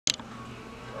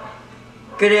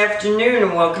Good afternoon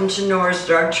and welcome to Nora's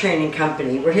Dog Training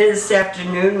Company. We're here this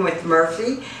afternoon with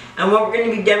Murphy, and what we're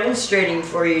going to be demonstrating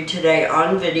for you today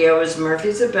on video is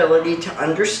Murphy's ability to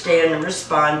understand and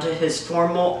respond to his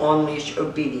formal on-leash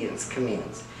obedience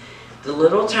commands. The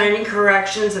little tiny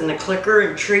corrections and the clicker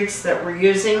and treats that we're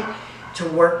using to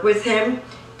work with him,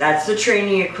 that's the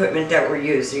training equipment that we're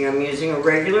using. I'm using a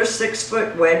regular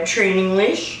 6-foot web training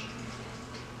leash.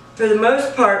 For the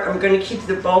most part, I'm going to keep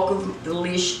the bulk of the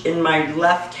leash in my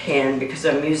left hand because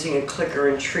I'm using a clicker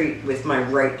and treat with my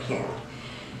right hand.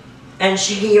 And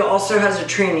he also has a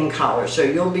training collar, so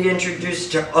you'll be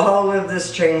introduced to all of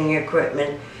this training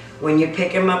equipment when you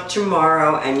pick him up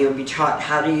tomorrow, and you'll be taught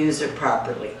how to use it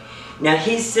properly. Now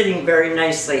he's sitting very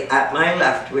nicely at my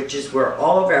left, which is where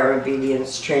all of our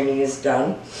obedience training is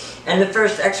done. And the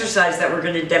first exercise that we're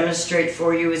going to demonstrate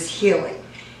for you is heeling.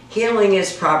 Heeling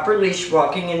is proper leash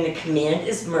walking, and the command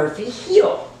is Murphy,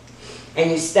 heel. And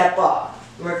you step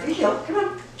off. Murphy, heel, come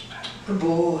on. Good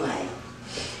boy.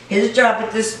 His job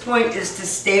at this point is to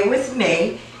stay with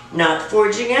me, not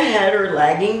forging ahead or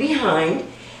lagging behind.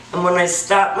 And when I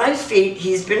stop my feet,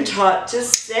 he's been taught to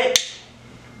sit.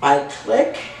 I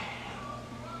click,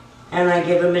 and I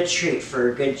give him a treat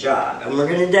for a good job. And we're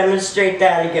going to demonstrate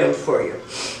that again for you.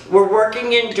 We're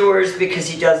working indoors because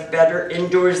he does better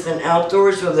indoors than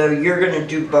outdoors, although you're going to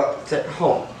do both at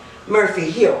home. Murphy,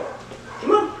 heel.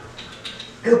 Come on.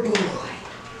 Good boy.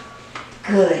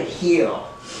 Good, heel.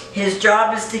 His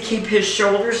job is to keep his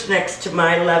shoulders next to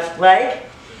my left leg.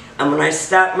 And when I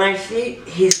stop my feet,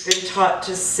 he's been taught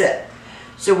to sit.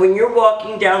 So when you're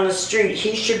walking down the street,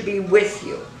 he should be with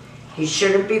you. He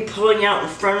shouldn't be pulling out in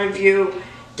front of you,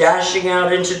 dashing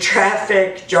out into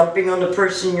traffic, jumping on the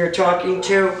person you're talking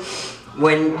to.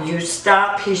 When you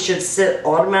stop, he should sit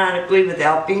automatically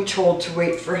without being told to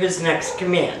wait for his next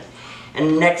command.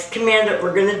 And the next command that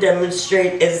we're going to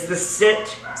demonstrate is the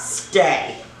sit,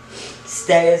 stay.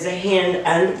 Stay is a hand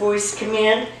and voice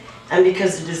command, and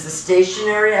because it is a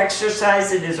stationary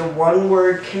exercise, it is a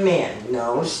one-word command.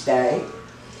 No, stay.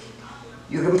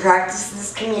 You can practice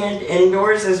this command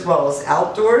indoors as well as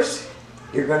outdoors.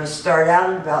 You're going to start out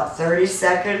at about 30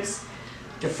 seconds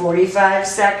to 45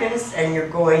 seconds, and you're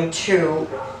going to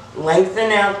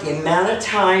lengthen out the amount of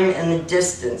time and the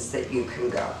distance that you can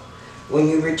go. When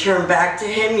you return back to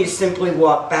him, you simply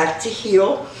walk back to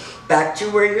heel, back to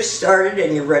where you started,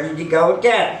 and you're ready to go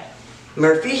again.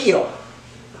 Murphy, heel.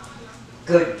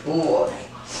 Good boy.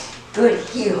 Good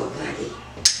heel, buddy.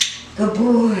 Good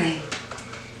boy.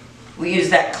 We use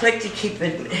that click to keep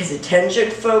his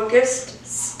attention focused.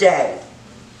 Stay.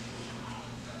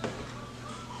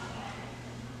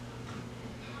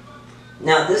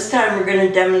 Now this time we're going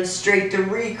to demonstrate the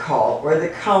recall, or the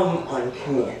come on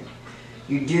command.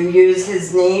 You do use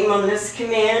his name on this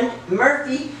command.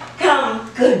 Murphy,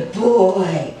 come. Good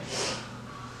boy.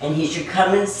 And he should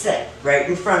come and sit right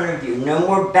in front of you. No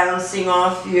more bouncing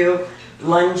off you,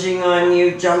 lunging on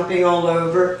you, jumping all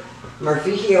over.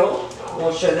 Murphy, heel.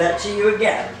 We'll show that to you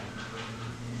again.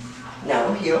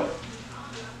 Now heel.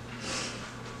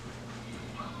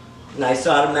 Nice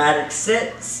automatic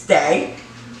sit, stay.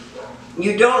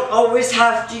 You don't always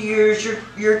have to use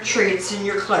your treats and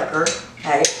your clicker,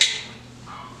 okay?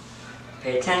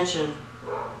 Pay attention.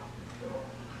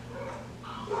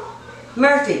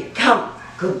 Murphy, come.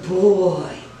 Good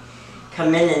boy.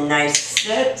 Come in and nice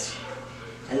sit.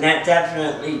 And that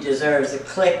definitely deserves a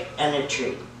click and a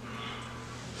treat.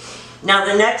 Now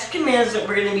the next commands that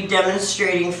we're going to be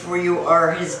demonstrating for you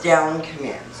are his down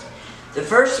commands. The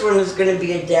first one is going to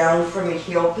be a down from a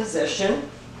heel position.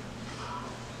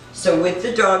 So with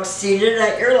the dog seated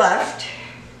at your left,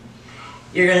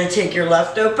 you're going to take your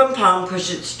left open palm,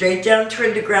 push it straight down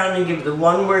toward the ground, and give the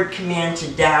one-word command to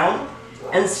down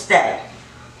and stay.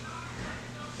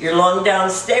 Your long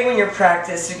down stay when you're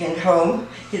practicing at home.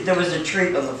 There was a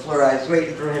treat on the floor. I was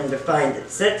waiting for him to find it.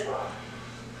 Sit.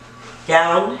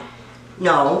 Down.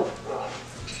 No.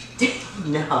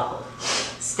 No.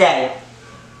 Stay.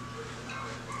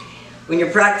 When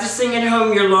you're practicing at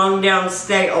home, your long down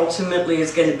stay ultimately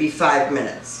is going to be 5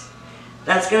 minutes.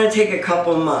 That's going to take a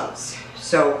couple months.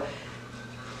 So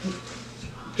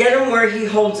get him where he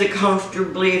holds it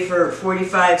comfortably for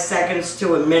 45 seconds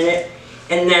to a minute,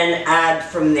 and then add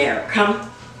from there. Come.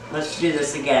 Let's do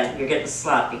this again. You're getting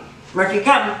sloppy. Murphy,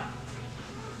 come.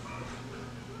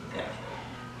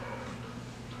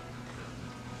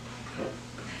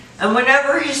 And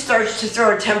whenever he starts to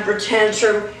throw a temper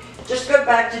tantrum, just go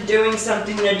back to doing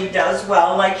something that he does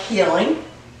well, like heeling,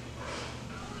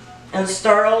 and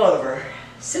start all over.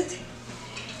 Sit.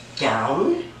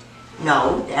 Down.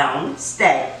 No, down.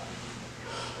 Stay.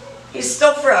 He's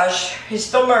still fresh. He's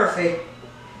still Murphy.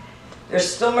 There's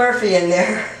still Murphy in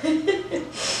there.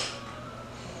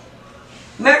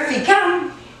 Murphy,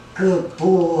 come. Good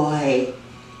boy.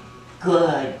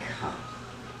 Good. Come.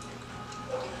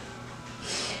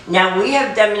 Now we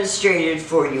have demonstrated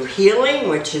for you healing,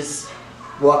 which is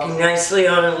walking nicely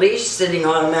on a leash, sitting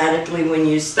automatically when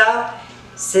you stop,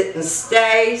 sit and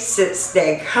stay, sit,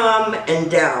 stay, come, and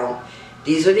down.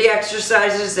 These are the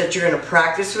exercises that you're going to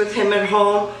practice with him at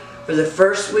home for the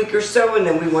first week or so, and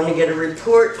then we want to get a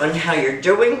report on how you're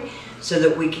doing so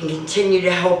that we can continue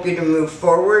to help you to move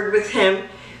forward with him.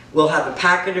 We'll have a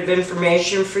packet of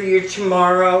information for you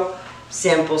tomorrow,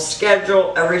 sample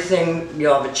schedule, everything.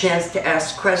 You'll have a chance to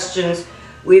ask questions.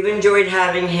 We've enjoyed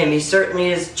having him. He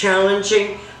certainly is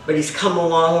challenging, but he's come a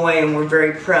long way, and we're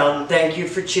very proud. And thank you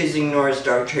for choosing Nora's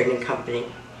Dog Training Company.